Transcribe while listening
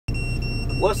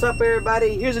What's up,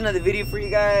 everybody? Here's another video for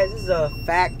you guys. This is a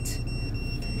fact.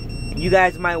 You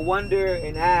guys might wonder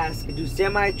and ask, do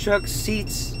semi-truck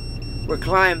seats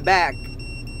recline back?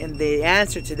 And the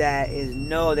answer to that is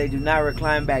no, they do not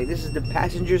recline back. This is the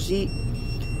passenger seat,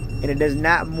 and it does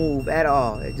not move at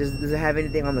all. It just doesn't have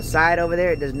anything on the side over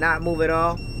there. It does not move at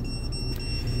all.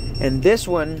 And this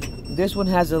one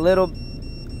has a little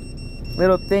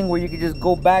thing where you can just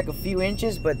go back a few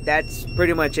inches, but that's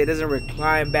pretty much it. It doesn't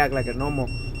recline back like a normal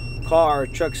car or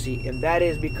truck seat. And that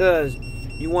is because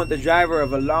you want the driver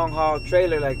of a long haul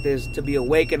trailer like this to be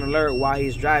awake and alert while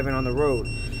he's driving on the road.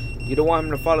 You don't want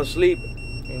him to fall asleep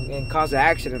and cause an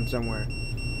accident somewhere.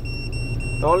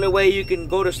 The only way you can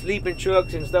go to sleep in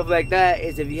trucks and stuff like that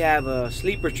is if you have a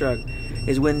sleeper truck,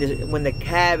 is when the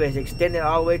cab is extended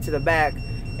all the way to the back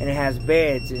and it has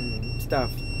beds and stuff.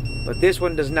 But this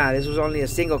one does not. This was only a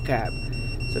single cab.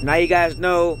 So now you guys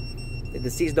know that the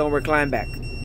seats don't recline back.